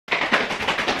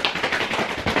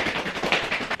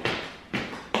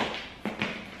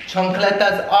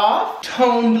Chancletas off,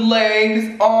 toned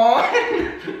legs on.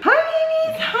 Hi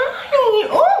babies, hi.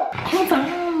 Oh, hold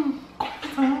on.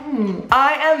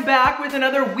 I am back with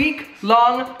another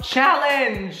week-long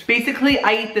challenge. Basically,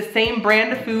 I eat the same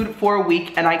brand of food for a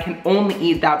week and I can only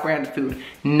eat that brand of food,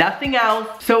 nothing else.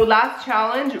 So last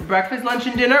challenge, breakfast, lunch,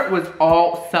 and dinner was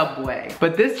all Subway.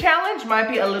 But this challenge might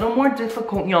be a little more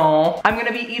difficult, y'all. I'm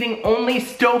gonna be eating only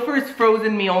Stouffer's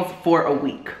frozen meals for a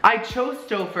week. I chose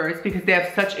Stouffer's because they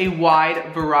have such a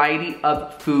wide variety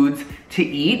of foods to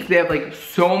eat. They have like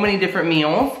so many different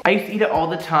meals. I used to eat it all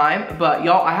the time, but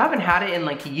y'all, I haven't had it in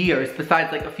like years,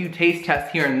 besides like a few taste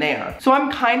tests here and there. So I'm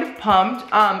kind of pumped.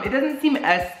 It doesn't seem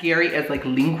as scary as like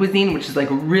lean cuisine, which is like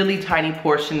really tiny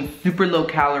portions, super low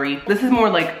calorie. This is more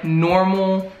like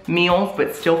normal meals,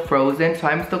 but still frozen. So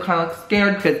I'm still kind of like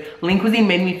scared because lean cuisine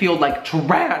made me feel like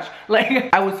trash.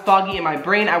 Like I was foggy in my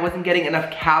brain. I wasn't getting enough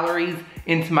calories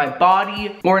into my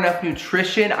body or enough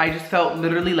nutrition. I just felt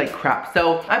literally like crap.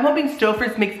 So I'm hoping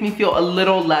Stouffer's makes me feel a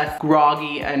little less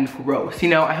groggy and gross. You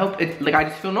know, I hope it, like I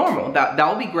just feel normal. That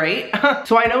will be great.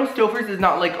 So I know Stouffer's is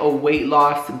not like a weight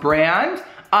loss brand.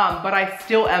 But I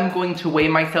still am going to weigh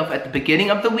myself at the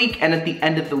beginning of the week and at the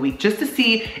end of the week just to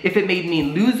see if it made me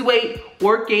lose weight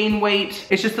or gain weight.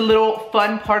 It's just a little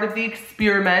fun part of the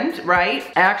experiment, right?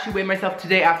 I actually weighed myself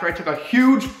today after I took a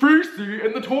huge feces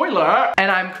in the toilet.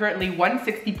 And I'm currently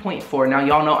 160.4. Now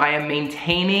y'all know I am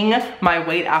maintaining my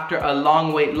weight after a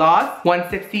long weight loss.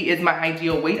 160 is my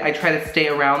ideal weight. I try to stay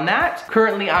around that.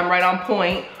 Currently I'm right on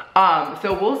point.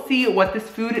 So we'll see what this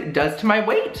food does to my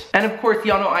weight. And of course,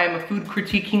 y'all know I am a food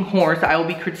critiquing horse. I will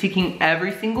be critiquing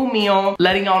every single meal,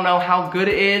 letting y'all know how good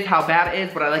it is, how bad it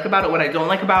is, what I like about it, what I don't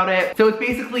like about it. So it's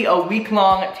basically a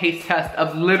week-long taste test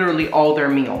of literally all their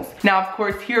meals. Now, of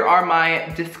course, here are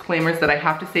my disclaimers that I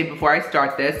have to say before I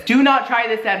start this. Do not try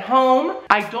this at home.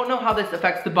 I don't know how this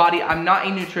affects the body. I'm not a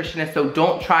nutritionist, so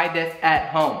don't try this at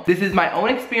home. This is my own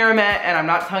experiment, and I'm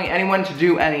not telling anyone to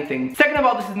do anything. Second of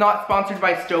all, this is not sponsored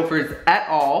by Stouffer's at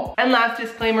all. And last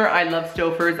disclaimer, I love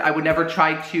Stouffer's. I would never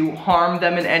try to harm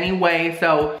them in any way.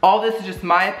 So all this is just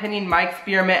my opinion, my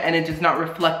experiment, and it does not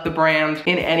reflect the brand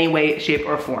in any way, shape,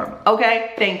 or form.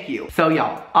 Okay, thank you. So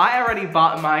y'all, I already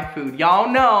bought my food. Y'all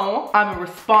know I'm a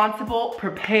responsible,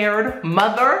 prepared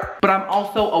mother, but I'm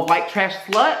also a white trash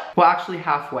slut. Well, actually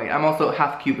halfway. I'm also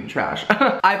half Cuban trash.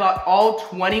 I bought all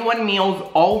 21 meals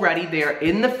already. They're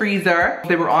in the freezer.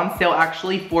 They were on sale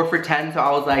actually 4 for $10. So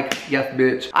I was like, yes,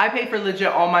 bitch. I pay for legit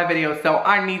all my videos, so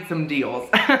I need some deals.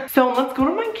 So let's go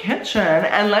to my kitchen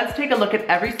and let's take a look at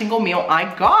every single meal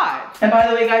I got. And by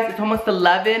the way, guys, it's almost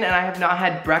 11 and I have not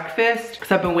had breakfast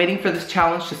because I've been waiting for this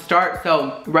challenge to start.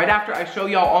 So right after I show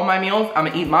y'all all my meals, I'm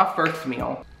gonna eat my first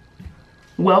meal.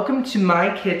 Welcome to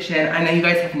my kitchen. I know you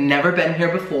guys have never been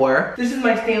here before. This is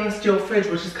my stainless steel fridge,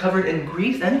 which is covered in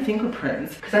grease and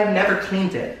fingerprints because I've never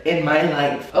cleaned it in my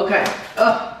life. Okay,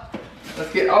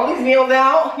 let's get all these meals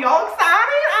out. Y'all excited?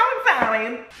 I'm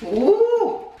excited.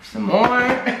 Ooh, some more.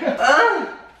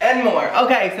 And more.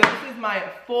 Okay, so this is my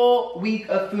full week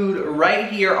of food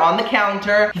right here on the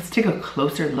counter. Let's take a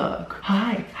closer look.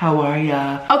 Hi, how are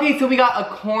ya? Okay, so we got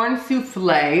a corn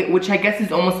souffle, which I guess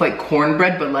is almost like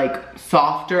cornbread, but like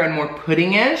softer and more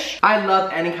pudding-ish. I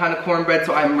love any kind of cornbread,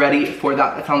 so I'm ready for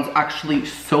that. That sounds actually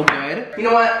so good. You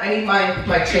know what? I need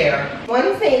my chair.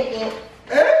 1 second.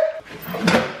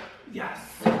 Yes.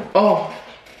 Oh.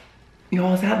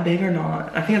 Y'all, is that big or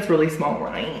not? I think it's really small,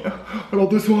 right? What about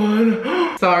this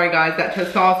one? Sorry guys, that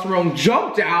testosterone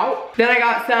jumped out. Then I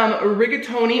got some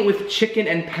rigatoni with chicken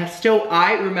and pesto.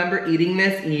 I remember eating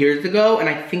this years ago and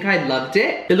I think I loved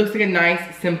it. It looks like a nice,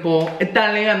 simple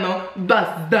Italiano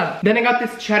pasta. Then I got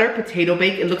this cheddar potato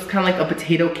bake. It looks kind of like a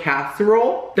potato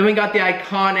casserole. Then we got the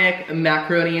iconic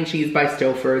macaroni and cheese by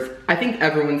Stouffer's. I think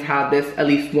everyone's had this at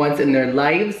least once in their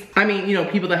lives. I mean, you know,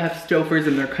 people that have Stouffer's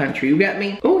in their country, you get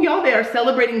me? Oh, y'all, they are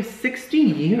celebrating 60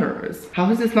 years. How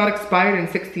has this not expired in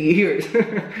 60 years?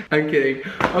 I'm kidding.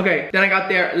 Okay, then I got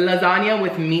their lasagna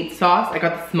with meat sauce. I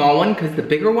got the small one because the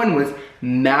bigger one was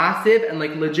massive and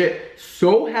like legit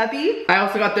so heavy. I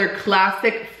also got their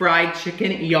classic fried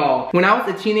chicken, y'all. When I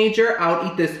was a teenager, I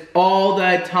would eat this all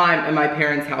the time at my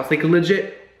parents' house, like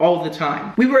legit all the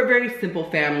time. We were a very simple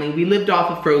family. We lived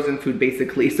off of frozen food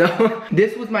basically. So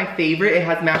this was my favorite. It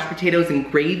has mashed potatoes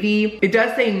and gravy. It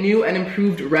does say new and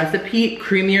improved recipe,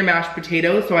 creamier mashed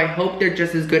potatoes. So I hope they're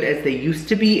just as good as they used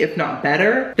to be, if not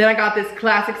better. Then I got this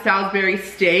classic Salisbury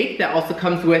steak that also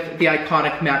comes with the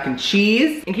iconic mac and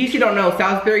cheese. In case you don't know,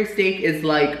 Salisbury steak is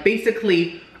like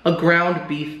basically a ground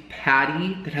beef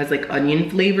patty that has like onion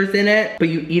flavors in it, but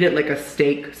you eat it like a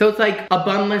steak. So it's like a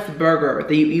bunless burger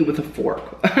that you eat with a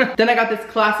fork. Then I got this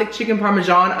classic chicken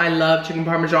parmesan. I love chicken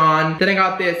parmesan. Then I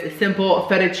got this simple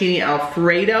fettuccine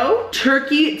alfredo,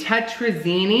 turkey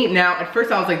tetrazzini. Now, at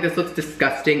first I was like, this looks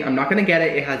disgusting. I'm not gonna get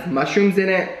it. It has mushrooms in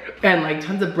it and like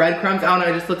tons of breadcrumbs. I don't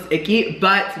know, it just looks icky.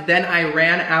 But then I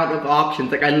ran out of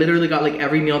options. Like I literally got like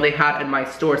every meal they had in my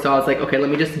store. So I was like, okay, let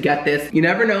me just get this. You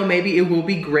never know, maybe it will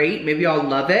be great. Maybe I'll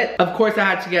love it. Of course, I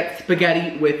had to get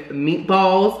spaghetti with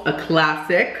meatballs, a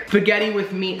classic. Spaghetti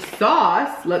with meat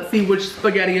sauce. Let's see which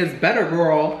spaghetti is better,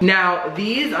 girl. Now,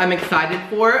 these I'm excited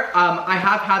for. I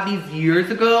have had these years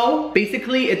ago.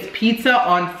 Basically, it's pizza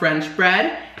on French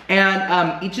bread.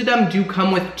 And each of them do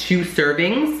come with 2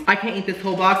 servings. I can't eat this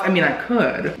whole box. I mean, I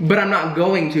could, but I'm not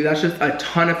going to. That's just a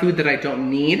ton of food that I don't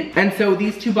need. And so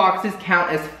these 2 boxes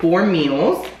count as 4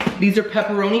 meals. These are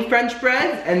pepperoni French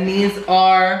breads, and these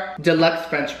are deluxe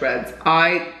French breads.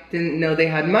 I didn't know they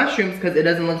had mushrooms because it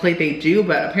doesn't look like they do,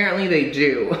 but apparently they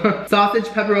do. Sausage,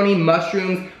 pepperoni,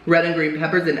 mushrooms, red and green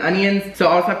peppers, and onions. So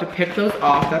I'll also have to pick those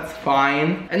off, that's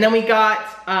fine. And then we got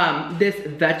this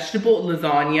vegetable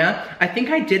lasagna. I think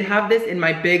I did have this in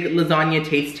my big lasagna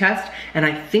taste test, and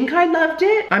I think I loved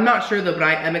it. I'm not sure though, but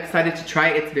I am excited to try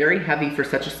it. It's very heavy for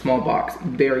such a small box,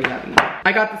 very heavy.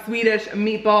 I got the Swedish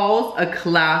meatballs, a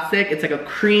classic. It's like a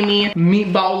creamy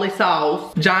meatball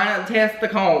sauce. Giant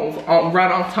testicles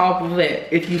right on top of it,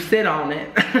 if you sit on it.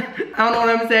 I don't know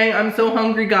what I'm saying. I'm so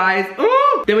hungry, guys.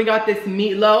 Ooh! Then we got this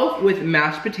meatloaf with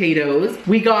mashed potatoes.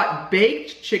 We got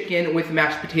baked chicken with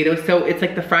mashed potatoes. So it's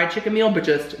like the fried chicken meal, but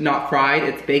just not fried.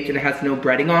 It's baked and it has no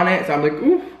breading on it. So I'm like,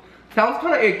 ooh. Sounds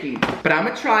kind of icky, but I'm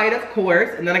gonna try it, of course.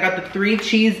 And then I got the 3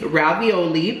 cheese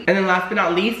ravioli. And then last but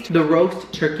not least, the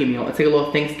roast turkey meal. It's like a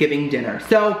little Thanksgiving dinner.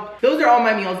 So those are all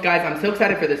my meals, guys. I'm so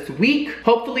excited for this week.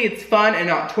 Hopefully it's fun and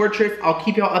not torturous. I'll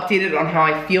keep y'all updated on how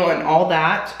I feel and all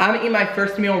that. I'm gonna eat my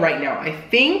first meal right now. I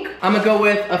think I'm gonna go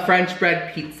with a French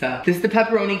bread pizza. This is the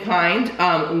pepperoni kind.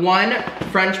 1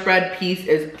 French bread piece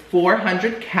is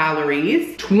 400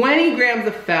 calories, 20 grams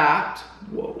of fat.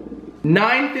 Whoa.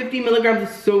 950 milligrams of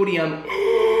sodium,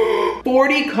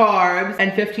 40 carbs,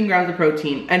 and 15 grams of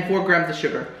protein, and 4 grams of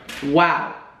sugar.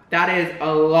 Wow, that is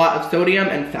a lot of sodium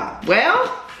and fat.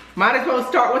 Well, might as well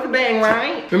start with a bang,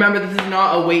 right? Remember, this is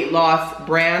not a weight loss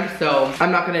brand, so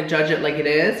I'm not gonna judge it like it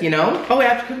is, you know? Oh, I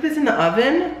have to cook this in the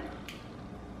oven?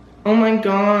 Oh my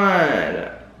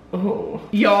God. Oh.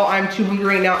 Y'all, I'm too hungry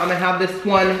right now. I'm gonna have this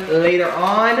one later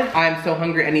on. I'm so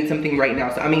hungry, I need something right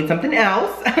now. So I'm gonna eat something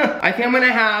else. I think I'm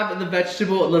gonna have the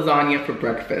vegetable lasagna for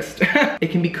breakfast. It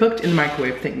can be cooked in the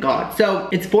microwave, thank God. So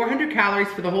it's 400 calories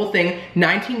for the whole thing,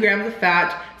 19 grams of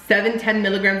fat, 10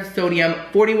 milligrams of sodium,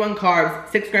 41 carbs,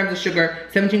 6 grams of sugar,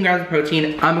 17 grams of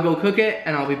protein. I'm gonna go cook it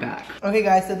and I'll be back. Okay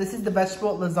guys, so this is the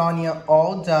vegetable lasagna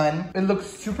all done. It looks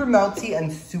super melty and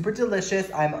super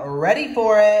delicious. I'm ready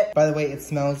for it. By the way, it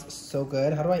smells so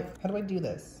good. How do I do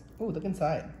this? Oh, look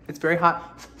inside. It's very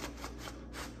hot.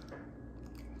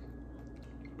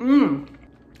 When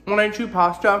I chew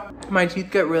pasta, my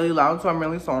teeth get really loud, so I'm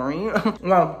really sorry.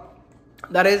 Wow,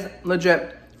 that is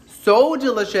legit so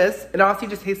delicious. It honestly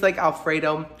just tastes like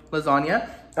Alfredo lasagna.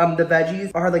 The veggies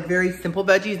are like very simple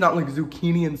veggies, not like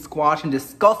zucchini and squash and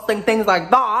disgusting things like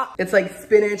that. It's like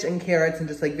spinach and carrots and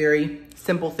just like very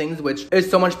simple things, which is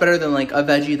so much better than like a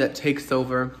veggie that takes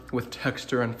over with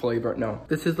texture and flavor. No,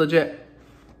 this is legit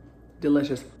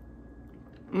delicious.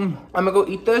 I'm gonna go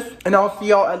eat this and I'll see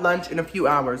y'all at lunch in a few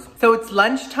hours. So it's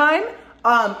lunchtime.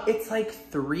 It's like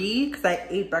 3 because I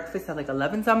ate breakfast at like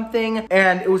 11 something,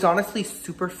 and it was honestly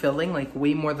super filling, like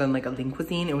way more than like a lean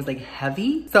cuisine. It was like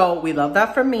heavy, so we love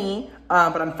that for me.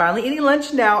 But I'm finally eating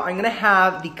lunch now. I'm gonna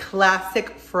have the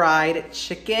classic fried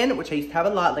chicken, which I used to have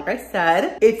a lot, like I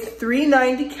said. It's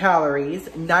 390 calories,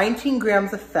 19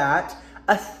 grams of fat,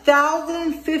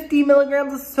 1,050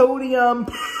 milligrams of sodium.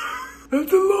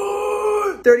 That's a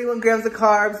lot. 31 grams of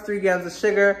carbs, 3 grams of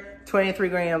sugar, 23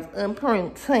 grams of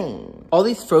protein. All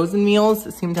these frozen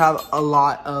meals seem to have a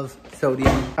lot of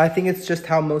sodium. I think it's just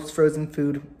how most frozen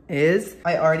food is.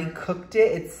 I already cooked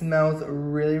it. It smells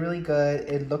really, really good.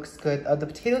 It looks good. The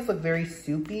potatoes look very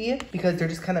soupy because they're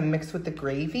just kind of mixed with the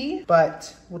gravy,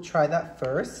 but we'll try that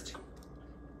first.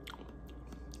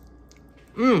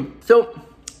 So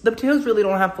the potatoes really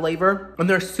don't have flavor and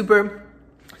they're super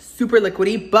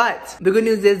liquidy, but the good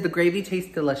news is the gravy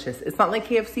tastes delicious. It's not like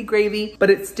KFC gravy, but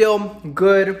it's still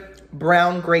good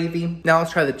brown gravy. Now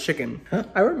let's try the chicken.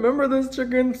 I remember this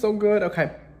chicken, so good. Okay,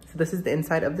 so this is the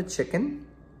inside of the chicken.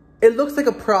 It looks like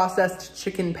a processed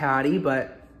chicken patty,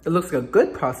 but it looks like a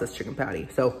good processed chicken patty.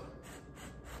 So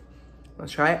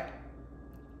let's try it.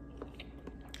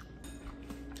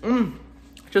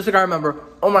 Just like I remember.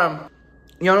 Oh man.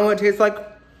 You know what it tastes like?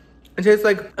 It tastes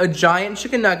like a giant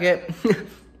chicken nugget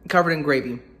covered in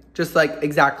gravy. Just like,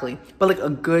 exactly. But like a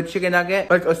good chicken nugget,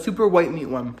 like a super white meat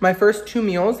one. My first 2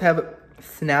 meals have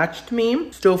snatched me.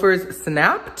 Stouffer's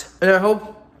snapped. And I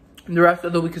hope the rest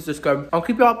of the week is just good. I'll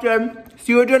keep you updated.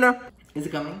 See you at dinner. Is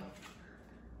it coming?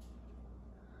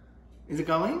 Is it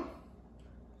going?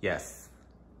 Yes.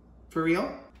 For real?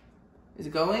 Is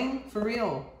it going? For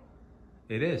real?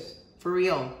 It is. For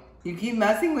real. You keep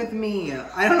messing with me.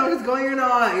 I don't know if it's going or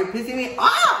not. You're pissing me off.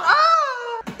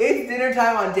 Ah! It's dinner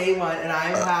time on day 1 and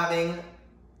I'm having...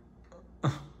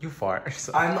 You fart.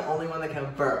 So. I'm the only one that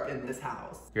can burp in this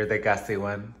house. You're the gassy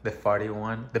one, the farty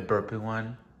one, the burpy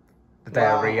one, the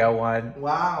Wow. diarrhea one.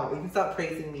 Wow, you can stop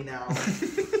praising me now.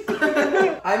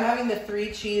 I'm having the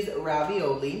 3 cheese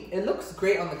ravioli. It looks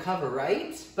great on the cover,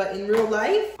 right? But in real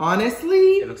life,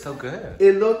 honestly, It looks so good.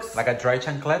 it looks Like a dry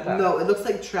chancleta. No, it looks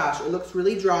like trash. It looks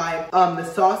really dry. The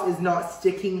sauce is not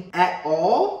sticking at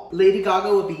all. Lady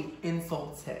Gaga would be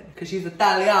insulted because she's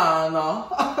Italiana.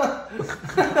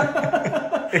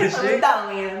 Is I'm she?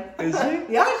 Italian. Is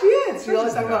she? Yeah, she is. She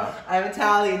always She's talks about, I'm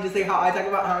Italian, just like how I talk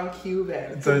about how I'm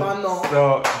Cuban.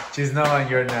 So she's no and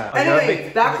you're not.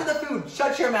 Anyway, back to the food.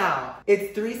 Shut your mouth.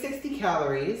 It's 360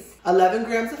 calories, 11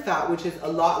 grams of fat, which is a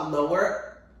lot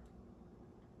lower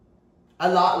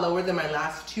than my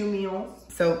last 2 meals.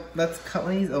 So let's cut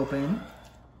one of these open.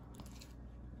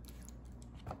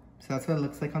 So that's what it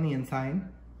looks like on the inside.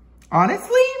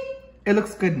 Honestly, it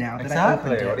looks good now that I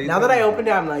opened it. Now that I opened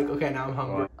it, I'm like, okay, now I'm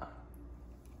hungry.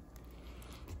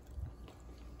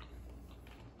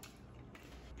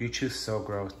 You choose so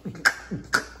gross.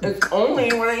 It's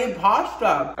only when I eat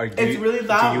pasta. It's really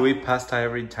loud. Do you eat pasta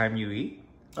every time you eat?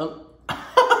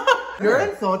 You're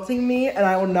insulting me, and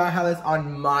I will not have this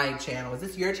on my channel. Is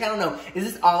this your channel? No. Is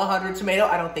this Alejandro Tomato?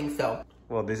 I don't think so.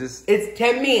 Well, this is... It's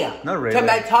Timmy. Not really.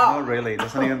 Tomato. Not really. It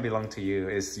doesn't even belong to you.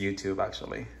 It's YouTube,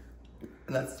 actually.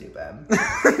 That's stupid.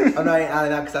 I'm not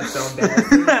adding that because that's so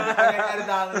embarrassing. I'm gonna edit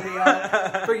that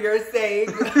video for your sake.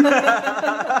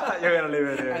 You're gonna leave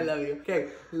it there. I love you. Okay,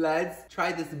 let's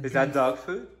try this beef. Is that dog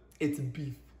food? It's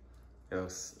beef.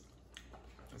 It's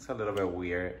a little bit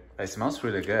weird. It smells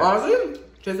really good. Honestly,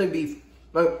 tastes like beef.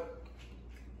 But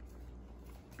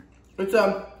it's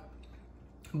a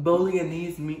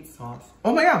bolognese meat sauce.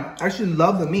 Oh my god, I actually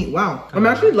love the meat. Wow. I'm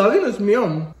actually loving this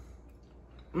meal.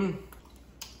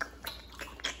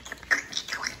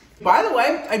 By the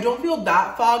way, I don't feel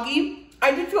that foggy.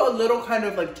 I did feel a little kind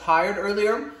of like tired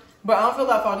earlier, but I don't feel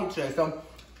that foggy today. So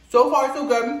far so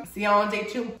good. See y'all on day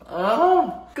 2.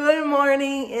 Oh, good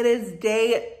morning. It is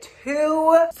day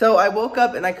 2. So I woke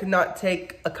up and I could not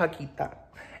take a caquita.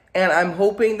 And I'm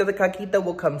hoping that the caquita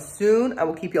will come soon. I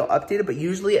will keep y'all updated, but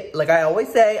usually, like I always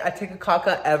say, I take a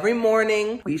caca every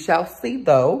morning. We shall see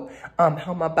though,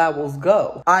 how my bowels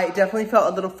go. I definitely felt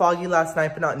a little foggy last night,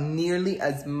 but not nearly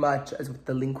as much as with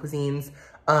the lean cuisines.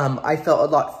 I felt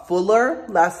a lot fuller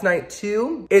last night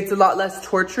too. It's a lot less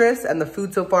torturous and the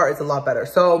food so far is a lot better.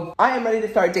 So I am ready to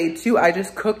start day 2. I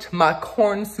just cooked my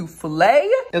corn souffle.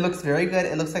 It looks very good.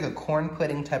 It looks like a corn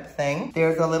pudding type thing.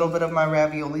 There's a little bit of my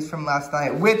raviolis from last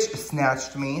night, which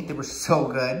snatched me. They were so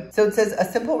good. So it says a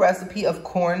simple recipe of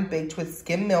corn baked with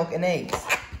skim milk and eggs.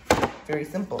 Very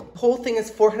simple. The whole thing is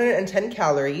 410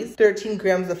 calories, 13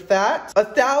 grams of fat,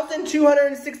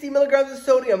 1,260 milligrams of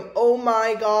sodium. Oh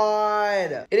my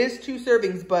God. It is 2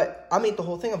 servings, but I'll eat the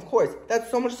whole thing, of course.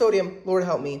 That's so much sodium. Lord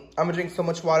help me. I'm gonna drink so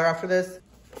much water after this.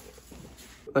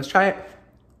 Let's try it.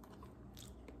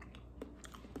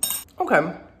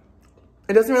 Okay.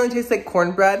 It doesn't really taste like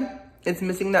cornbread. It's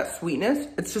missing that sweetness.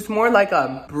 It's just more like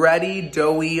a bready,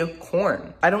 doughy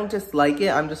corn. I don't dislike it.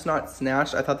 I'm just not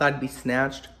snatched. I thought that'd be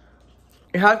snatched.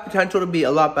 It has potential to be a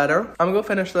lot better. I'm gonna go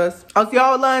finish this. I'll see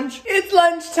y'all at lunch. It's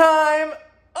lunchtime.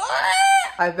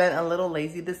 I've been a little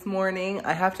lazy this morning.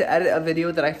 I have to edit a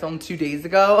video that I filmed 2 days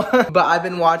ago, but I've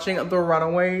been watching The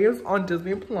Runaways on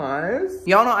Disney+.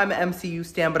 Y'all know I'm an MCU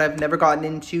stan, but I've never gotten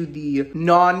into the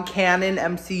non-canon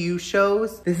MCU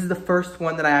shows. This is the first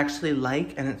one that I actually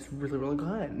like, and it's really, really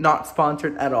good. Not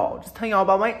sponsored at all. Just telling y'all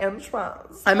about my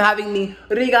interests. I'm having the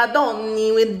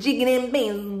rigatoni with chicken and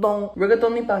pesto.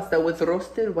 Rigatoni pasta with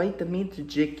roasted white meat,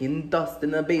 chicken, dust,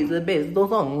 and a pesto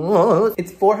sauce.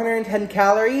 It's 410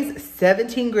 calories,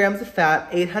 17 grams of fat,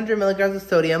 800 milligrams of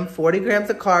sodium, 40 grams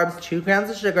of carbs, 2 grams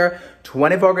of sugar,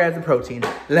 24 grams of protein.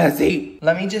 Let's eat.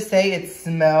 Let me just say it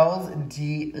smells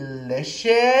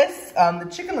delicious. The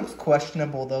chicken looks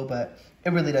questionable though, but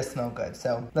it really does smell good.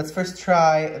 So let's first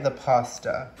try the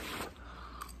pasta.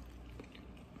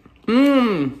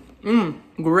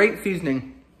 Great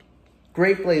seasoning.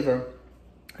 Great flavor.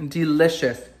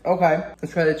 delicious. Okay,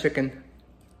 let's try the chicken.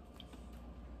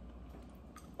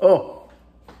 Oh.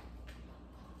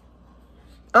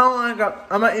 Oh my god,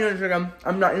 I'm not eating the chicken.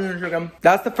 I'm not eating the chicken.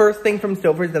 That's the first thing from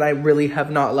Stouffer's that I really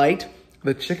have not liked.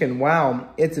 The chicken, wow.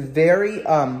 It's very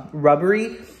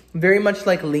rubbery, very much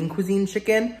like Lean Cuisine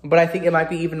chicken, but I think it might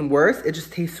be even worse. It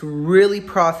just tastes really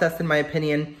processed in my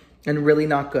opinion and really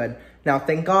not good. Now,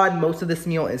 thank God most of this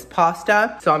meal is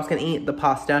pasta, so I'm just gonna eat the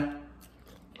pasta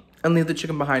and leave the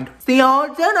chicken behind. See y'all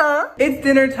at dinner. It's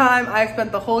dinner time. I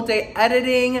spent the whole day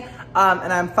editing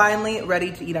and I'm finally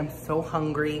ready to eat. I'm so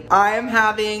hungry. I am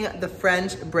having the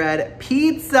French bread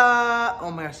pizza.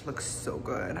 Oh my gosh, it looks so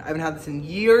good. I haven't had this in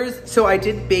years. So I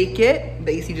did bake it.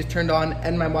 The AC just turned on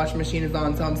and my washing machine is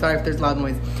on, so I'm sorry if there's loud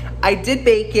noise. I did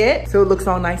bake it, so it looks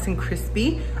all nice and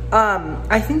crispy.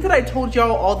 I think that I told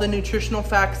y'all all the nutritional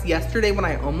facts yesterday when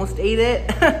I almost ate it.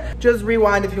 Just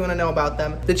rewind if you wanna know about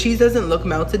them. The cheese doesn't look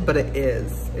melted, but it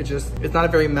is. It's not a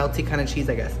very melty kind of cheese,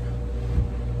 I guess.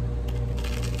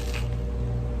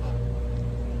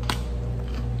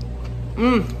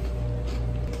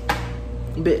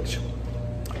 Bitch.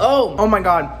 Oh my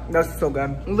God, that's so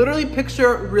good. Literally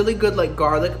picture really good like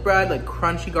garlic bread, like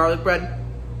crunchy garlic bread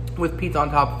with pizza on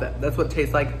top of it. That's what it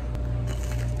tastes like.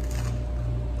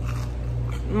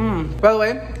 By the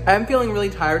way, I'm feeling really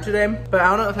tired today, but I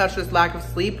don't know if that's just lack of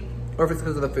sleep or if it's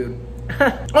because of the food.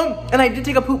 Oh, and I did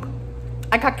take a poop.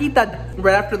 I caquita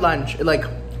right after lunch. It like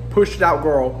pushed it out,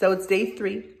 girl. So it's day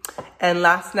 3. And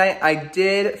last night I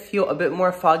did feel a bit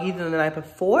more foggy than the night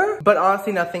before, but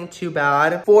honestly nothing too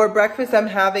bad. For breakfast, I'm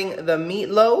having the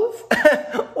meatloaf.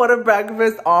 What a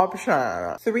breakfast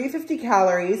option. 350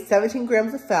 calories, 17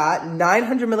 grams of fat,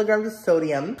 900 milligrams of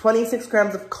sodium, 26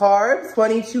 grams of carbs,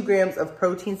 22 grams of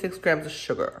protein, 6 grams of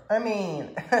sugar. I mean,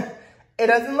 it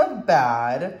doesn't look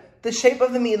bad. The shape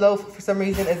of the meatloaf, for some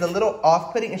reason, is a little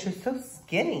off-putting. It's just so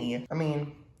skinny. I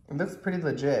mean, it looks pretty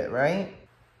legit, right?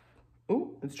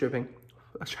 Ooh, it's dripping.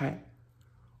 Let's try it.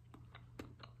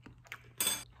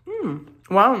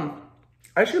 Wow.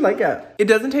 I actually like it. It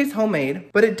doesn't taste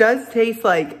homemade, but it does taste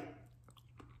like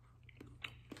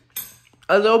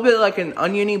a little bit like an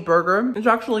oniony burger. It's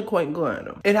actually quite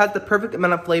good. It has the perfect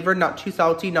amount of flavor, not too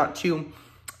salty, not too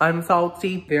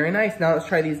unsalty. Very nice. Now let's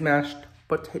try these mashed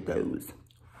potatoes.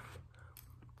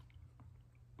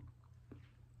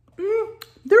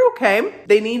 They're okay.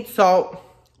 They need salt.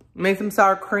 Make some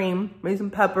sour cream, make some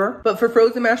pepper. But for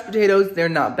frozen mashed potatoes, they're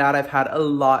not bad. I've had a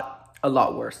lot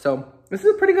worse. So this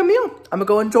is a pretty good meal. I'm gonna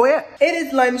go enjoy it. It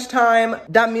is lunchtime.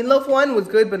 That meatloaf one was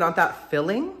good, but not that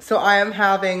filling. So I am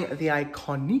having the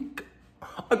iconic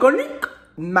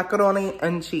macaroni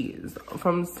and cheese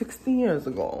from 60 years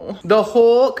ago. The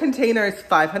whole container is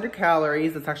 500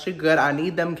 calories. It's actually good. I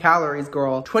need them calories,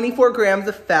 girl. 24 grams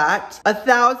of fat,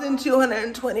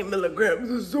 1,220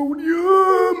 milligrams of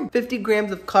sodium, 50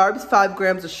 grams of carbs, 5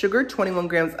 grams of sugar, 21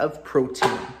 grams of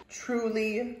protein.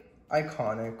 Truly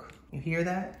iconic. You hear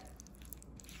that?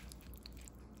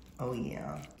 Oh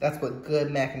yeah. That's what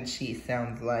good mac and cheese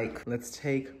sounds like. Let's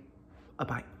take a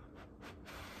bite.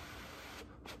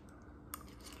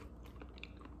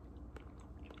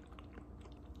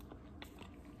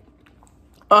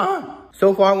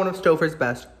 So far, one of Stouffer's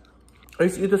best. I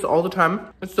used to eat this all the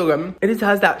time. It's so good. It just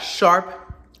has that sharp,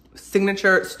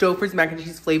 signature Stouffer's mac and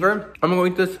cheese flavor. I'm gonna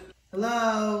eat this.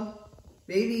 Hello,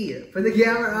 baby, put the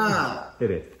camera up.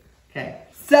 It is. Okay,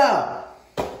 so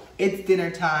it's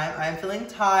dinner time. I'm feeling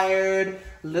tired,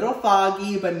 a little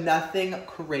foggy, but nothing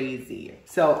crazy.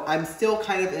 So I'm still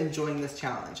kind of enjoying this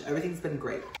challenge. Everything's been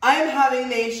great. I'm having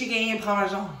Michigan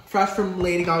Parmesan, fresh from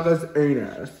Lady Gaga's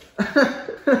anus.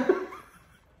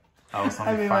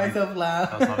 I made myself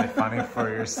laugh. That was only funny for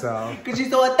yourself. Because she's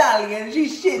so Italian, she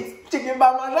shits chicken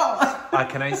parmesan.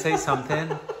 Can I say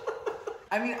something?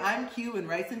 I mean, I'm Cuban.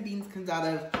 Rice and beans comes out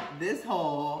of this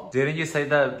hole. Didn't you say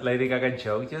that Lady Gaga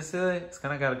joke yesterday? It's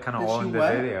gonna get kind of old in the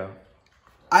video.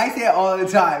 I say it all the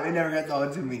time. It never gets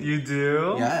old to me. You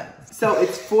do? Yeah. So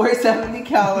it's 470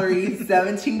 calories,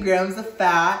 17 grams of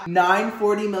fat,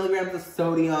 940 milligrams of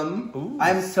sodium. Ooh,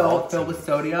 I'm so filled with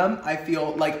sodium. I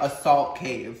feel like a salt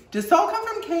cave. Does salt come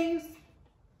from caves?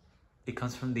 It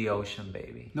comes from the ocean,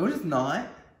 baby. No, it's not.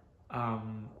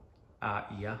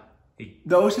 Yeah.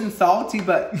 The ocean's salty,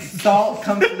 but salt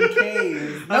comes from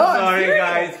caves. No, I'm sorry,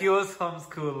 guys. He was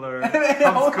homeschooler.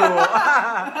 Homeschool.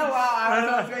 Wow, I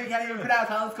was homeschool. You can't even pronounce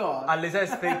homeschool. At least I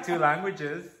speak 2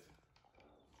 languages.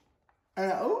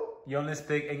 Oh? You only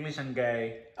speak English and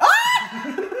gay.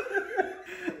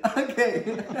 Okay.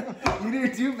 You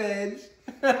do 2, bitch.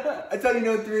 I thought you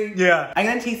know 3. Yeah. I'm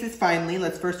gonna taste this finally.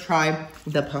 Let's first try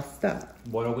the pasta.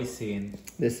 What are we seeing?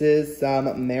 This is some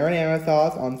marinara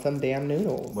sauce on some damn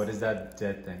noodles. What is that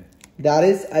dead thing? That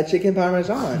is a chicken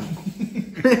parmesan.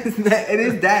 It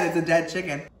is dead. It's a dead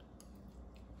chicken.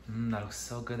 That looks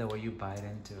so good the way you bite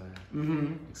into it.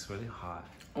 Mm-hmm. It's really hot.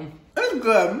 It's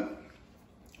good,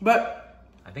 but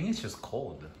I think it's just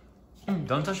cold.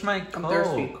 Don't touch my Coke. I'm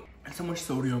thirsty. There's so much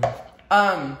sodium.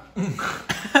 I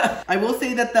will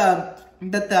say that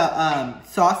the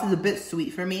sauce is a bit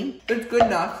sweet for me. It's good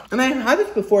enough. And I had this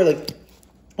before, like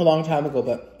a long time ago,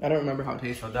 but I don't remember how it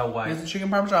tastes. So that white. It's chicken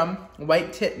parmesan,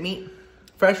 white tip meat,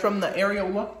 fresh from the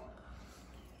areola.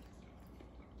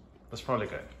 That's probably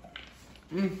good.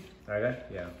 Okay?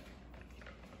 Yeah.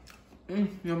 You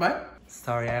know what?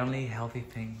 Sorry, I only eat healthy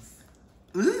things.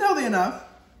 This is healthy enough.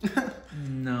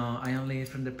 No, I only eat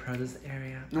from the produce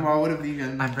area. No, I would have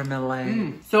vegan. I'm from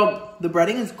LA. So the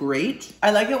breading is great.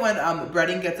 I like it when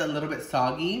breading gets a little bit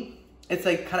soggy. It's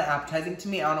like kind of appetizing to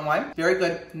me. I don't know why. Very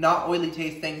good, not oily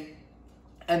tasting.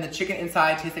 And the chicken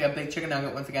inside tastes like a big chicken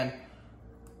nugget once again.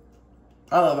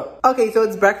 I love it. Okay, so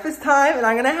it's breakfast time and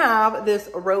I'm gonna have this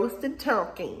roasted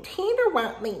turkey. Tender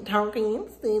white meat turkey,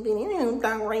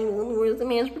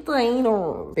 mashed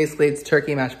potatoes. Basically, it's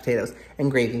turkey, mashed potatoes, and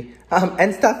gravy.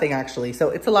 And stuffing, actually. So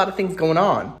it's a lot of things going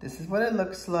on. This is what it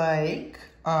looks like.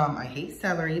 I hate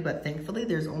celery, but thankfully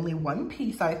there's only 1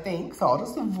 piece, I think. So I'll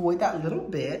just avoid that little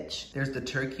bitch. There's the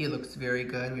turkey, it looks very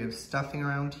good. We have stuffing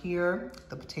around here.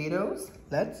 The potatoes,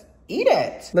 let's eat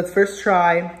it. Let's first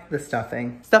try the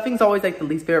stuffing. Stuffing's always like the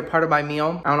least favorite part of my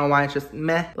meal. I don't know why, it's just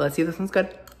meh. Let's see if this one's good.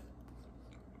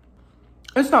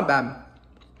 It's not bad.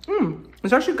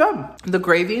 It's actually good. The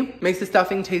gravy makes the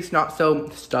stuffing taste not so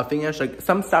stuffing-ish. Like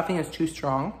some stuffing is too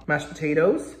strong. Mashed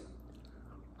potatoes.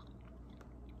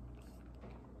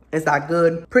 Is that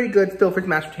good? Pretty good still for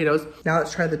mashed potatoes. Now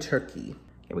let's try the turkey.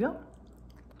 Here we go.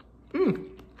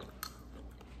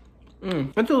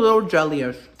 It's a little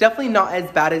jelly-ish. Definitely not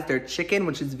as bad as their chicken,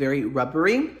 which is very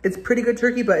rubbery. It's pretty good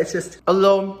turkey, but it's just a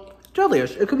little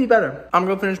jelly-ish. It could be better. I'm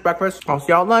gonna finish breakfast. I'll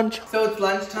see y'all at lunch. So it's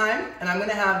lunchtime, and I'm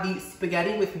gonna have the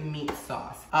spaghetti with meat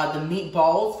sauce. The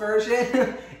meatballs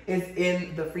version is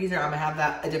in the freezer. I'm gonna have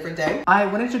that a different day. I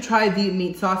wanted to try the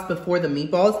meat sauce before the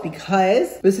meatballs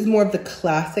because this is more of the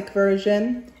classic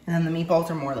version, and then the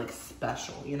meatballs are more like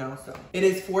special, you know? So it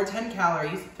is 410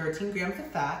 calories, 13 grams of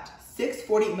fat,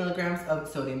 640 milligrams of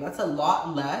sodium. That's a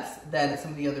lot less than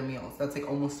some of the other meals. That's like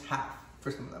almost half for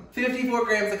some of them. 54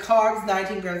 grams of carbs,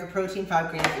 19 grams of protein,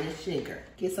 5 grams of sugar.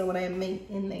 Guess what I made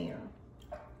in there?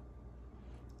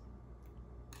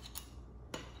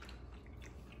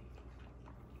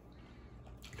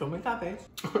 Don't make that face.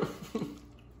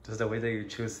 Just the way that you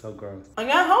chew is so gross. I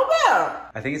can't help it.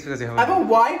 I think it's because you have I have a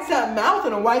wide set mouth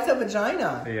and a wide set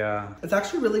vagina. Yeah. It's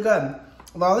actually really good.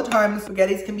 A lot of the times,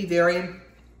 spaghettis can be very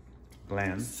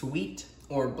bland, sweet,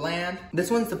 or bland.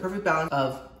 This one's the perfect balance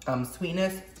of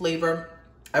sweetness, flavor,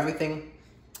 everything.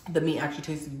 The meat actually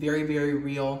tastes very, very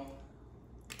real.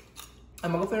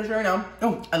 I'm gonna go finish it right now.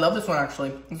 Oh, I love this one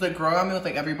actually. It's like growing on me with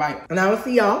like every bite. And I will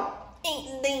see y'all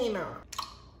eat dinner.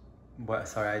 What?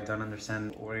 Sorry, I don't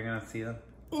understand. Where are you gonna see them?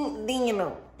 Eat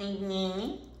dinner.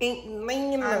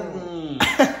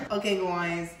 Okay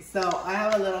guys, so I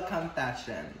have a little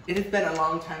confession. It has been a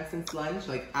long time since lunch,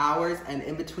 like hours, and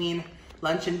in between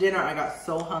lunch and dinner, I got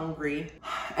so hungry.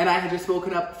 And I had just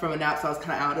woken up from a nap, so I was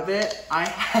kind of out of it. I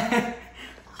had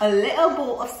a little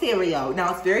bowl of cereal.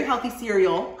 Now, it's very healthy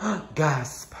cereal.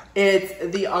 Gasp. It's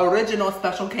the original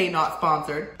Special K, not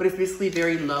sponsored, but it's basically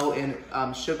very low in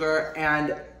sugar.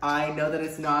 And I know that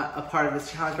it's not a part of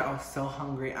this challenge, but I was so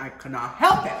hungry, I could not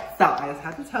help it. So I just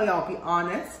had to tell y'all, be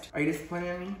honest. Are you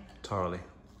disappointed in me? Totally.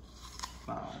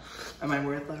 Wow. Am I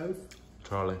worthless?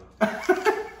 Totally.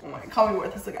 Oh my, call me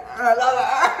worthless again. I love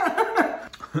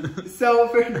it. So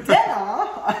for dinner,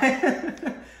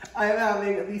 I'm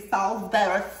having the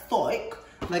Salisbury steak.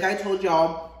 Like I told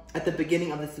y'all at the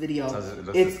beginning of this video,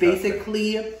 it's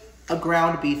basically a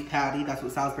ground beef patty. That's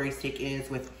what Salisbury steak is,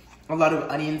 with a lot of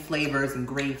onion flavors and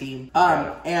gravy.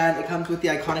 And it comes with the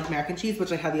iconic mac and cheese,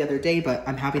 which I had the other day, but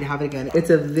I'm happy to have it again.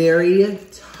 It's a very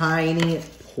tiny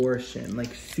portion,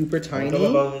 like super tiny. Can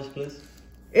you talk about this, please?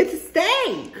 It's a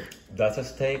steak. That's a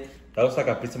steak? That looks like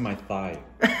a piece of my thigh.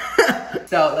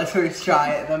 So let's first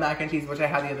try the mac and cheese, which I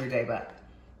had the other day, but.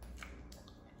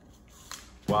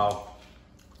 Wow.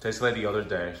 Tastes like the other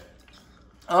day.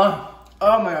 Oh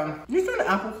my god. You threw an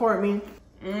apple core at me.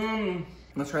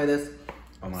 Let's try this.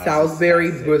 Oh my,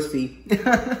 Salisbury bussy.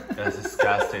 That's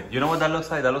disgusting. You know what that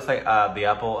looks like? That looks like the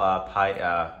apple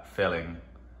pie filling.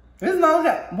 This is not like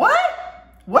that. What?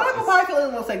 What apple pie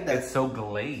filling looks like this? It's so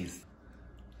glazed.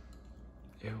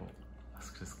 Ew, that's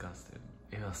disgusting.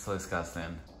 Ew, that's so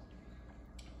disgusting.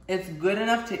 It's good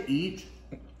enough to eat,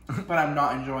 but I'm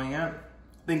not enjoying it.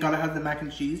 Thank God it has the mac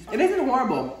and cheese. It isn't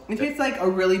horrible. It tastes like a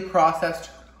really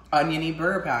processed oniony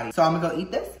burger patty. So I'm gonna go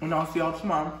eat this, and I'll see y'all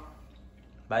tomorrow.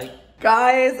 Bye.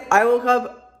 Guys, I woke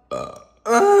up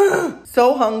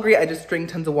so hungry. I just drank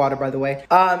tons of water, by the way.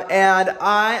 And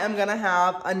I am gonna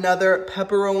have another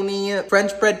pepperoni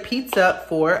French bread pizza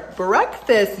for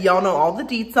breakfast. Y'all know all the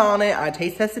deets on it. I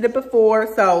taste tested it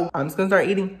before, so I'm just gonna start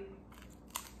eating.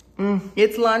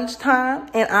 It's lunchtime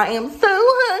and I am so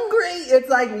hungry. It's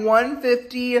like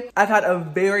 1:50. I've had a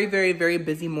very, very, very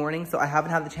busy morning, so I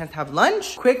haven't had the chance to have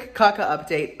lunch. Quick caca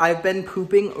update. I've been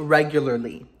pooping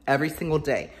regularly every single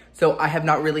day. So I have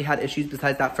not really had issues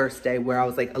besides that first day where I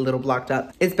was like a little blocked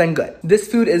up. It's been good. This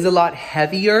food is a lot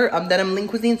heavier than a lean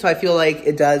cuisine, so I feel like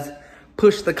it does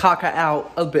push the caca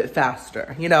out a bit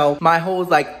faster. You know, my whole is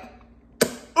like,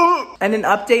 and an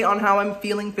update on how I'm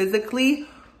feeling physically.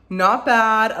 Not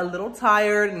bad, a little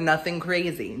tired, nothing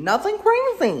crazy. Nothing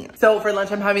crazy. So for lunch,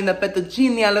 I'm having the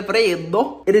fettuccine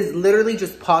alfredo. It is literally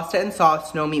just pasta and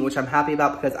sauce, no meat, which I'm happy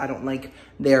about because I don't like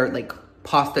their like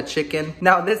pasta chicken.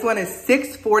 Now this one is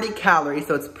 640 calories,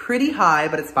 so it's pretty high,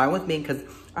 but it's fine with me because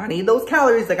I need those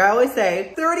calories. Like I always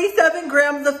say, 37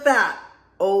 grams of fat.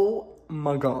 Oh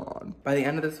my God. By the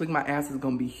end of this week, my ass is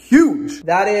gonna be huge.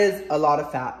 That is a lot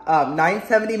of fat.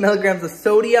 970 milligrams of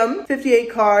sodium,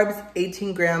 58 carbs,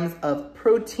 18 grams of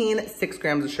protein, 6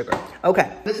 grams of sugar.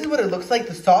 Okay, this is what it looks like.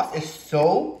 The sauce is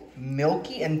so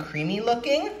milky and creamy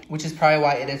looking, which is probably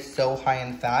why it is so high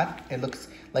in fat. It looks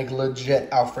like legit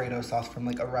Alfredo sauce from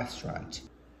like a restaurant.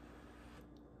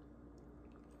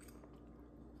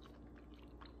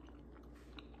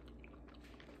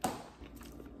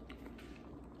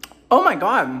 Oh my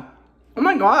God. Oh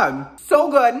my God. So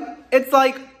good. It's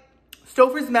like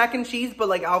Stouffer's mac and cheese, but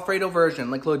like Alfredo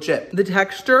version, like legit. The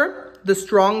texture, the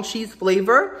strong cheese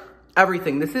flavor,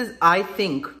 everything. This is, I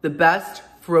think, the best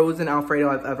frozen Alfredo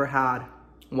I've ever had.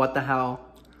 What the hell?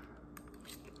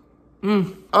 Oh,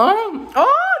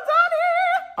 Daddy!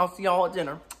 I'll see y'all at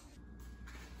dinner.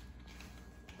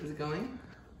 Is it going?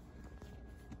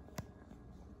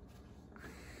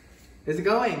 Is it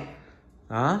going?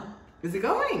 Huh? Is it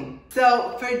going?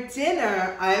 So for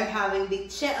dinner, I am having the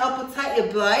cheddar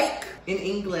potato bake. In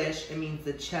English, it means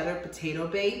the cheddar potato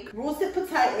bake. Roasted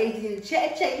potatoes in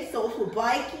cheddar sauce with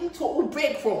baking total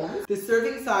breadcrumbs. The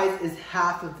serving size is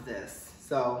half of this.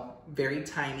 So very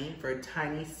tiny for a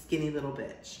tiny, skinny little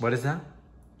bitch. What is that?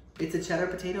 It's a cheddar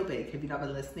potato bake. Have you not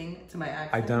been listening to my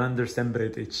accent? I don't understand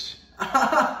British.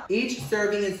 Each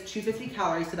serving is 250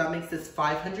 calories, so that makes this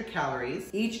 500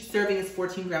 calories. Each serving is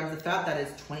 14 grams of fat, that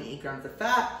is 28 grams of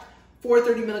fat.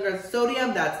 430 milligrams of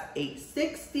sodium, that's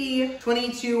 860.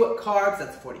 22 carbs,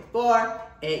 that's 44.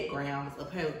 8 grams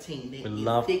of protein, We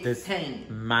love 16. this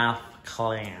math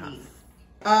class.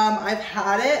 I've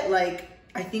had it like,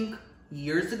 I think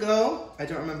years ago. I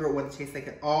don't remember what it tastes like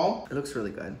at all. It looks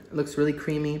really good. It looks really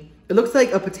creamy. It looks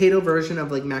like a potato version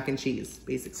of like mac and cheese,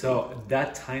 basically. So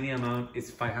that tiny amount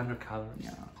is 500 calories.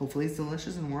 Yeah, hopefully it's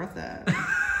delicious and worth it.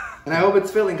 And I hope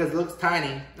it's filling because it looks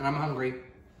tiny and I'm hungry.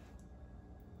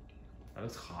 That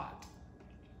looks hot.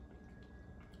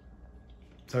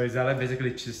 So is that like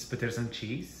basically just potatoes and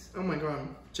cheese? Oh my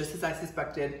God, just as I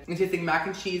suspected. It's tasting mac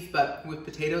and cheese, but with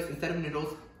potatoes instead of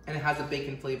noodles, and it has a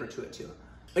bacon flavor to it too.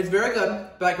 It's very good,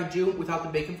 but I could do without the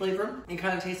bacon flavor. It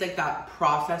kind of tastes like that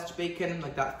processed bacon,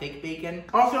 like that fake bacon.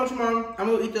 I'll see you tomorrow. I'm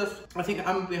gonna eat this. I think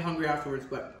I'm gonna be hungry afterwards,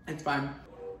 but it's fine.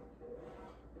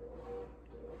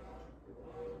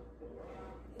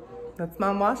 That's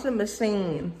my washing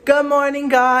machine. Good morning,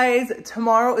 guys.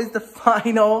 Tomorrow is the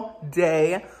final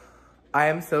day. I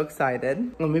am so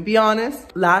excited. Let me be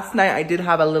honest. Last night I did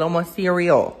have a little more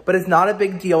cereal, but it's not a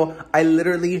big deal. I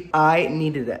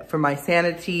needed it for my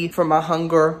sanity, for my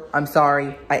hunger. I'm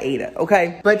sorry, I ate it,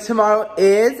 okay? But tomorrow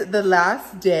is the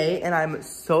last day and I'm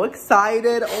so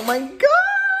excited. Oh my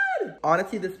God.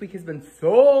 Honestly, this week has been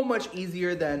so much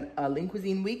easier than Lean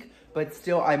Cuisine week, but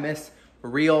still I miss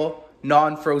real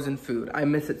non-frozen food. I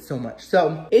miss it so much.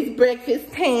 So it's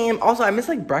breakfast time. Also, I miss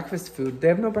like breakfast food. They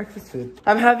have no breakfast food.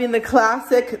 I'm having the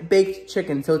classic baked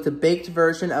chicken. So it's a baked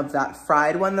version of that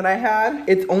fried one that I had.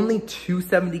 It's only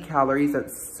 270 calories.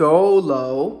 That's so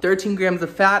low. 13 grams of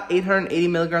fat, 880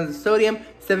 milligrams of sodium,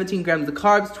 17 grams of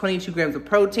carbs, 22 grams of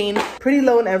protein. Pretty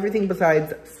low in everything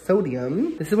besides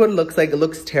sodium. This is what it looks like. It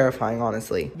looks terrifying,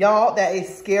 honestly. Y'all, that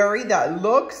is scary. That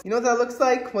looks, you know what that looks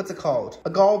like? What's it called? A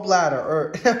gallbladder,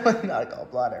 or not a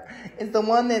gallbladder. It's the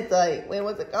one that's like, wait,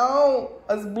 what's it called?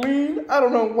 A spleen? I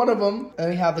don't know, one of them.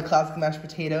 And we have the classic mashed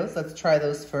potatoes. Let's try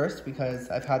those first because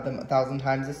I've had them 1,000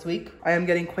 times this week. I am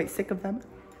getting quite sick of them.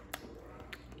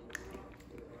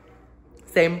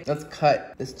 Same. Let's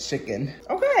cut this chicken.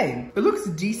 Okay, it looks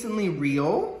decently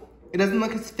real. It doesn't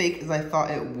look as fake as I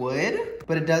thought it would,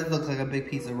 but it does look like a big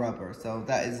piece of rubber, so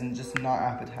that is just not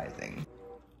appetizing.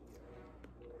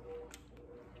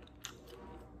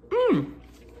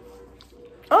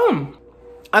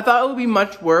 I thought it would be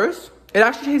much worse. It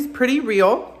actually tastes pretty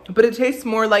real, but it tastes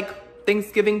more like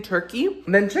Thanksgiving turkey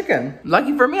than chicken.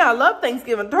 Lucky for me, I love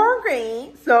Thanksgiving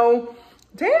turkey, so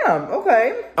damn,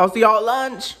 okay. I'll see y'all at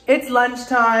lunch. It's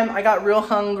lunchtime. I got real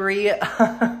hungry.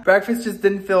 Breakfast just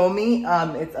didn't fill me.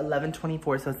 It's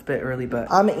 11:24, so it's a bit early,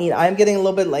 but I'm gonna eat. I'm getting a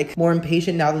little bit like more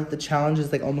impatient now that the challenge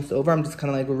is like almost over. I'm just kind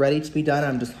of like ready to be done.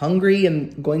 I'm just hungry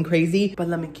and going crazy, but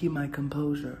let me keep my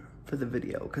composure for the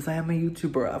video because I am a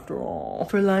YouTuber after all.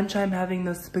 For lunch, I'm having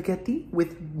the spaghetti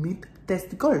with meat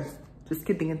testicles. Just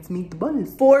kidding, it's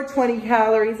meatballs. 420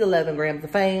 calories, 11 grams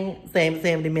of fat,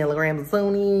 70 milligrams of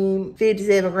sodium,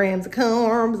 57 grams of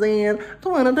carbs, and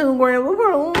 22 grams of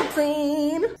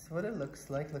protein. That's what it looks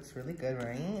like. Looks really good,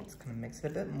 right? It's gonna mix it a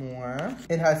bit more.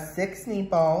 It has 6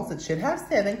 meatballs. It should have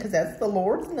 7 because that's the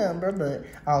Lord's number, but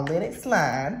I'll let it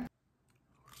slide.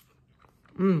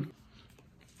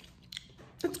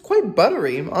 It's quite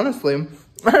buttery, honestly.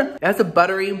 It has a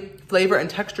buttery flavor and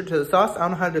texture to the sauce. I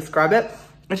don't know how to describe it.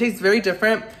 It tastes very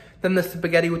different than the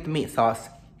spaghetti with the meat sauce.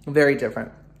 Very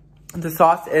different. The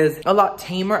sauce is a lot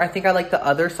tamer. I think I like the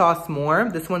other sauce more.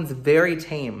 This one's very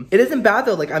tame. It isn't bad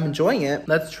though, like I'm enjoying it.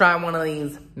 Let's try one of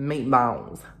these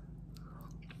meatballs.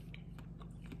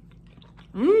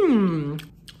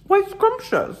 Quite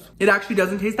scrumptious. It actually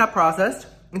doesn't taste that processed.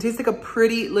 It tastes like a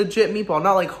pretty legit meatball,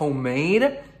 not like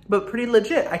homemade, but pretty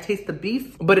legit. I taste the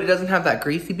beef, but it doesn't have that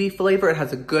greasy beef flavor. It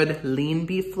has a good lean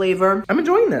beef flavor. I'm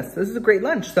enjoying this. This is a great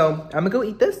lunch, so I'm gonna go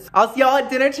eat this. I'll see y'all at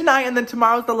dinner tonight, and then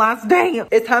tomorrow's the last day.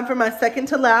 It's time for my second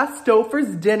to last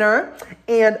Stouffer's dinner,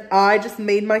 and I just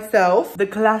made myself the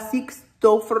classic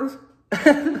Stouffer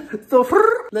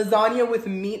lasagna with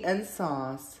meat and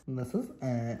sauce. This is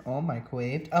it, all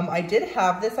microwaved. I did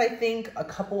have this, I think, a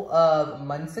couple of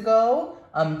months ago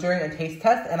during a taste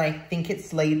test, and I think it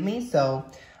slayed me, so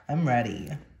I'm ready.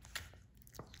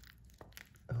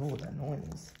 Oh, that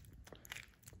noise.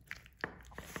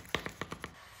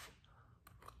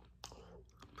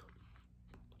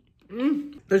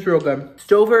 It's real good.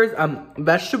 Stouffer's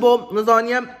vegetable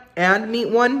lasagna and meat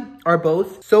one are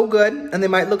both so good, and they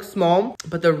might look small,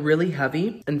 but they're really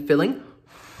heavy and filling.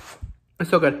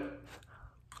 It's so good.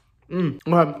 Okay.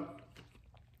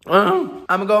 I'm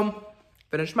gonna go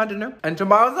finish my dinner, and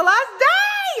tomorrow's the last day!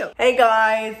 Hey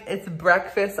guys, it's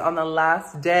breakfast on the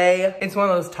last day. It's one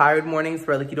of those tired mornings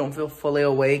where like you don't feel fully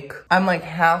awake. I'm like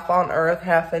half on Earth,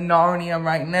 half in Narnia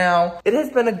right now. It has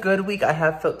been a good week. I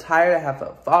have felt tired, I have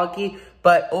felt foggy,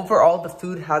 but overall the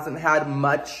food hasn't had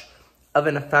much of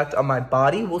an effect on my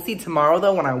body. We'll see tomorrow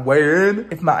though when I weigh in.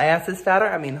 If my ass is fatter,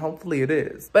 I mean, hopefully it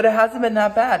is. But it hasn't been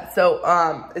that bad. So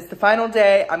it's the final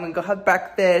day. I'm gonna go have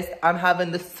breakfast. I'm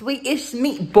having the Swedish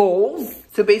meatballs.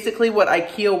 So basically what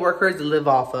IKEA workers live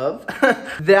off of.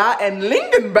 That and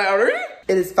Lingonberry.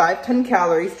 It is 510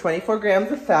 calories, 24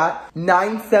 grams of fat,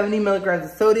 970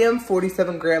 milligrams of sodium,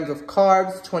 47 grams of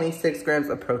carbs, 26 grams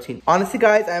of protein. Honestly,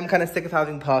 guys, I'm kind of sick of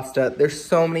having pasta. There's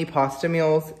so many pasta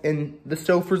meals in the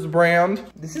Stouffer's brand.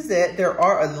 This is it. There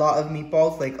are a lot of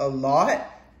meatballs, like a lot.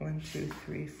 1, 2,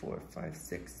 3, 4, 5,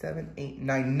 6, 7, 8,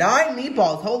 9. 9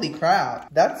 meatballs, holy crap.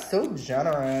 That's so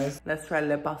generous. Let's try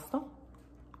the pasta.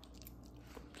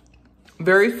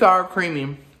 Very sour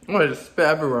creamy. Oh, I just spit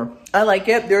everywhere. I like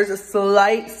it. There's a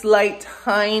slight,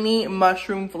 tiny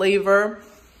mushroom flavor,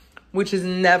 which is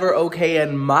never okay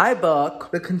in my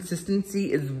book. The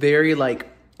consistency is very like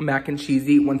mac and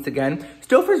cheesy once again.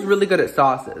 Stouffer's really good at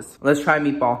sauces. Let's try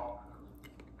meatball.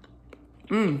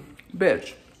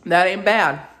 Bitch. That ain't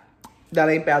bad. That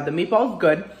ain't bad. The meatball's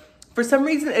good. For some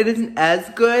reason, it isn't as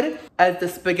good as the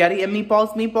spaghetti and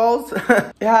meatballs.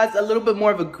 It has a little bit more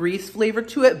of a grease flavor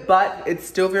to it, but it's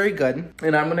still very good.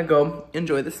 And I'm gonna go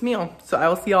enjoy this meal. So I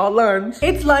will see y'all at lunch.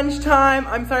 It's lunchtime.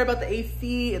 I'm sorry about the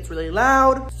AC, it's really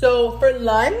loud. So for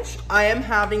lunch, I am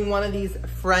having one of these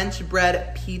French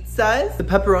bread pizzas. The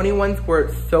pepperoni ones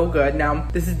were so good. Now,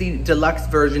 this is the deluxe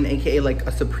version, AKA like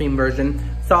a supreme version.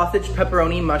 Sausage,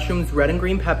 pepperoni, mushrooms, red and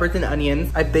green peppers, and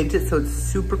onions. I baked it so it's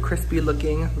super crispy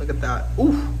looking. Look at that.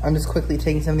 Ooh. I'm just quickly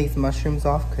taking some of these mushrooms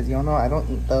off because y'all know I don't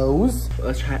eat those.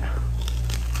 Let's try it.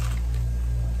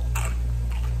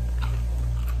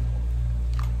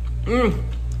 Mmm.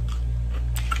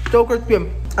 So crispy.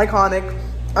 Iconic.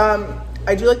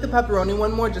 I do like the pepperoni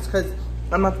one more just because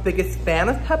I'm not the biggest fan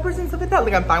of peppers and stuff like that.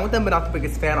 Like, I'm fine with them, but not the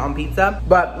biggest fan on pizza.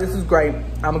 But this is great.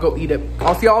 I'm gonna go eat it.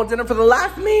 I'll see y'all at dinner for the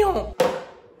last meal.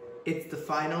 It's the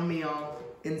final meal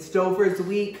in Stouffer's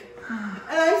week. And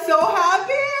I'm so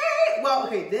happy. Well,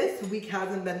 okay, this week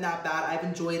hasn't been that bad. I've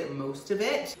enjoyed most of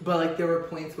it. But like, there were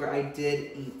points where I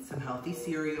did eat some healthy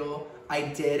cereal. I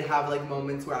did have like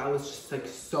moments where I was just like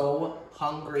so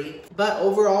hungry. But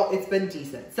overall, it's been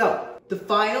decent. So, the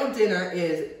final dinner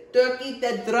is turkey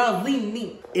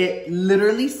tetrazzini. It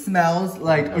literally smells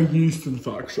like a yeast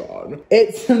infection.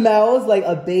 It smells like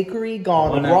a bakery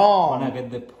gone wrong. When I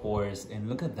get the pores and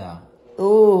look at that.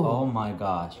 Ooh. Oh my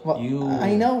gosh. Well,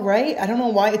 I know, right? I don't know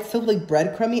why it's so like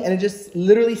breadcrumby, and it just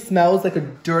literally smells like a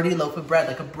dirty loaf of bread,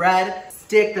 like a bread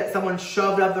stick that someone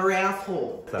shoved up their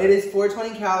asshole. Sorry. It is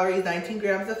 420 calories, 19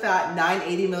 grams of fat,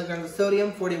 980 milligrams of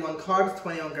sodium, 41 carbs,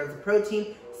 21 grams of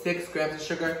protein, 6 grams of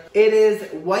sugar. It is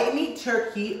white meat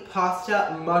turkey,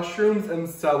 pasta, mushrooms, and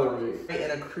celery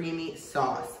in a creamy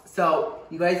sauce. So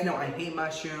you guys know I hate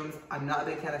mushrooms. I'm not a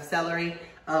big fan of celery,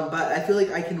 but I feel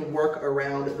like I can work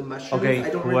around the mushrooms. Okay, I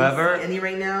don't really see any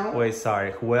right now. Wait,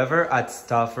 sorry. Whoever at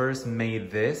Stouffer's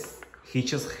made this, he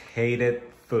just hated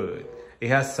food. It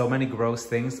has so many gross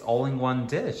things all in one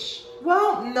dish.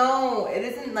 Well, no, it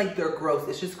isn't like they're gross.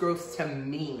 It's just gross to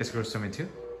me. It's gross to me too?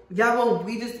 Yeah, well,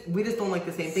 we just don't like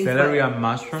the same things. Celery and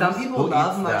mushrooms? Some people Who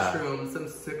love eats mushrooms. Some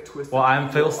sick twisted. Well, I'm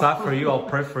feel sad for you. I'll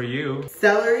pray for you.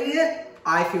 Celery,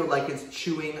 I feel like it's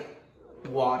chewing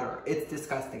water. It's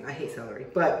disgusting. I hate celery.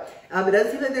 But it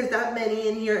doesn't seem like there's that many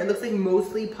in here. It looks like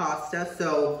mostly pasta,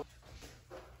 so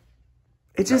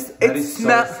it just that is so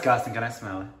disgusting. Can I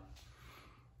smell it?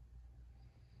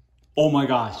 Oh my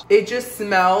gosh. It just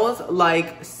smells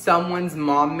like someone's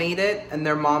mom made it and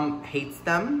their mom hates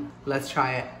them. Let's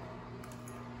try it.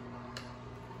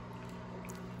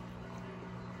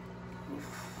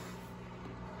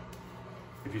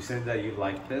 If you said that you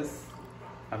like this,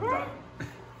 I'm done.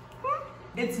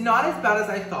 It's not as bad as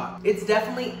I thought. It's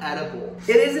definitely edible.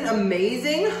 It isn't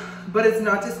amazing, but it's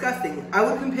not disgusting. I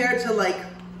would compare it to like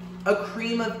a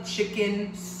cream of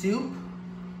chicken soup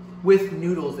with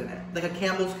noodles in it, like a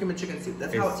Campbell's cream of chicken soup.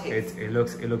 That's how it tastes. It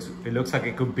looks like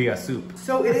it could be a soup.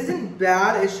 So it isn't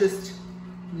bad. It's just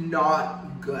not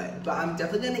good. But I'm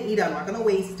definitely gonna eat it. I'm not gonna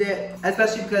waste it,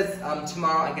 especially because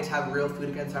tomorrow I get to have real food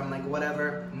again. So I'm like,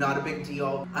 whatever, not a big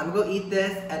deal. I'm gonna go eat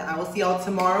this, and I will see y'all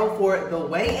tomorrow for the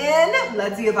weigh-in.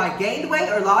 Let's see if I gained weight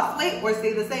or lost weight or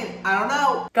stayed the same. I don't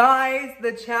know. Guys,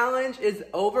 the challenge is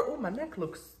over. Oh, my neck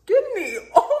looks skinny.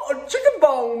 Oh, a chicken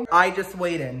bone. I just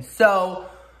weighed in. So,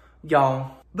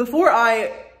 y'all, before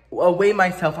I weigh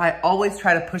myself, I always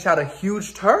try to push out a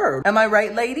huge turd. Am I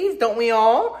right, ladies? Don't we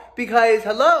all? Because,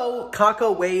 hello,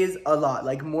 caca weighs a lot,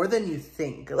 like more than you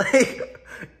think. Like,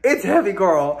 it's heavy,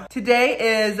 girl.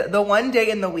 Today is the one day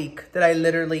in the week that I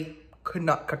literally could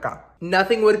not caca.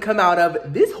 Nothing would come out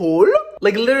of this hole.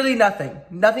 Like, literally nothing.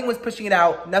 Nothing was pushing it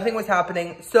out. Nothing was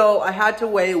happening. So I had to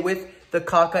weigh with the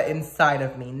caca inside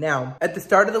of me. Now, at the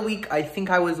start of the week, I think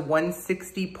I was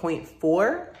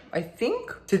 160.4. I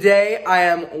think. Today, I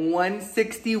am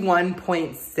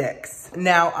 161.6.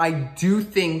 Now, I do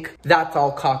think that's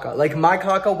all caca. Like, my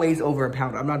caca weighs over a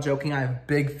pound. I'm not joking, I have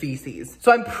big feces.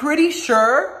 So I'm pretty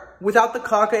sure, without the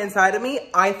caca inside of me,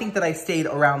 I think that I stayed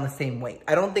around the same weight.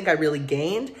 I don't think I really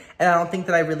gained, and I don't think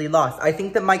that I really lost. I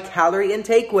think that my calorie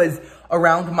intake was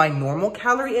around my normal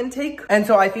calorie intake. And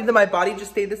so I think that my body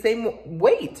just stayed the same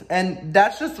weight. And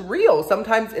that's just real.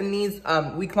 Sometimes in these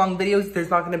week-long videos, there's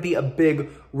not gonna be a big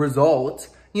result.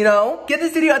 You know, give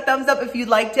this video a thumbs up if you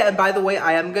liked it. And by the way,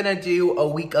 I am gonna do a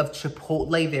week of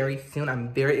Chipotle very soon.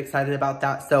 I'm very excited about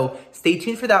that. So stay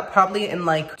tuned for that, probably in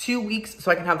like 2 weeks, so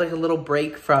I can have like a little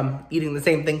break from eating the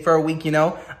same thing for a week, you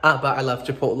know? But I love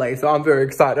Chipotle, so I'm very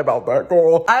excited about that,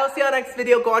 girl. I'll see you on the next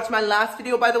video. Go watch my last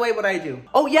video, by the way. What did I do?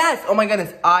 Oh yes, oh my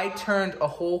goodness. I turned a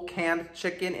whole canned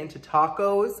chicken into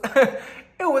tacos.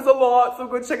 It was a lot, so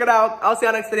go check it out. I'll see you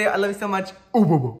on the next video. I love you so much. Ooh, boo, boo.